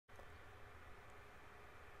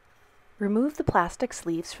Remove the plastic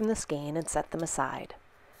sleeves from the skein and set them aside.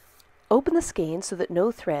 Open the skein so that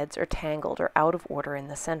no threads are tangled or out of order in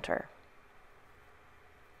the center.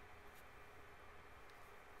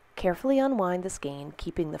 Carefully unwind the skein,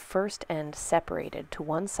 keeping the first end separated to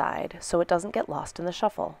one side so it doesn't get lost in the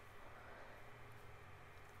shuffle.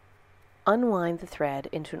 Unwind the thread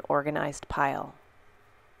into an organized pile.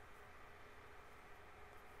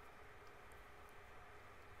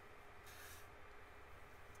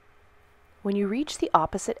 When you reach the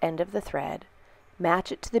opposite end of the thread,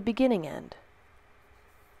 match it to the beginning end.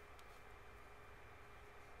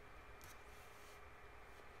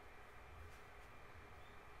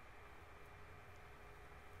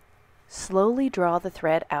 Slowly draw the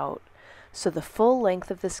thread out so the full length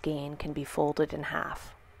of the skein can be folded in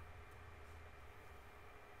half.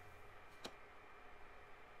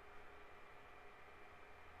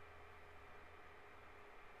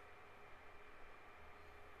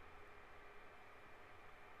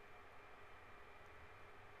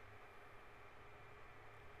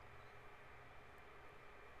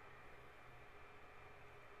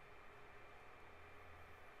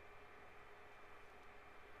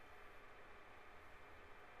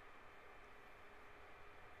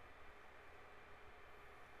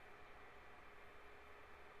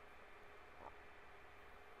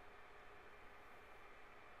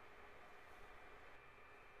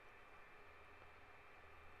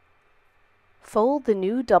 Fold the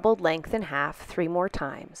new doubled length in half 3 more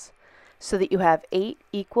times, so that you have 8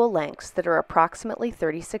 equal lengths that are approximately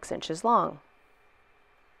 36 inches long.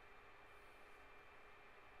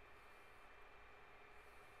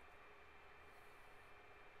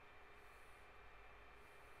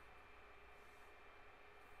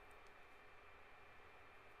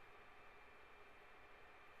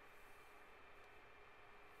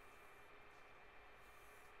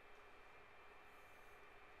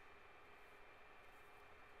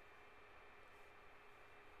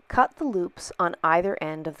 Cut the loops on either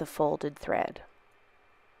end of the folded thread.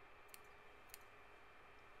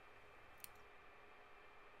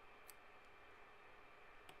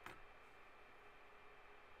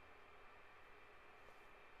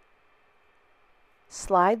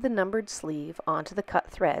 Slide the numbered sleeve onto the cut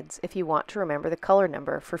threads if you want to remember the color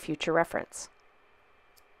number for future reference.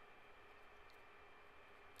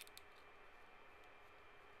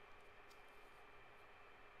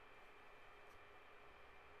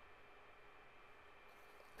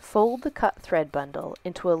 Fold the cut thread bundle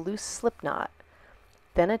into a loose slip knot,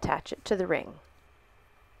 then attach it to the ring.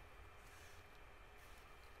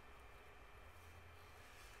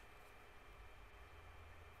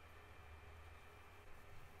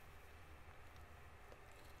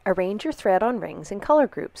 Arrange your thread on rings in color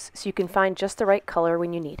groups so you can find just the right color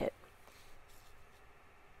when you need it.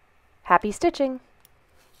 Happy stitching!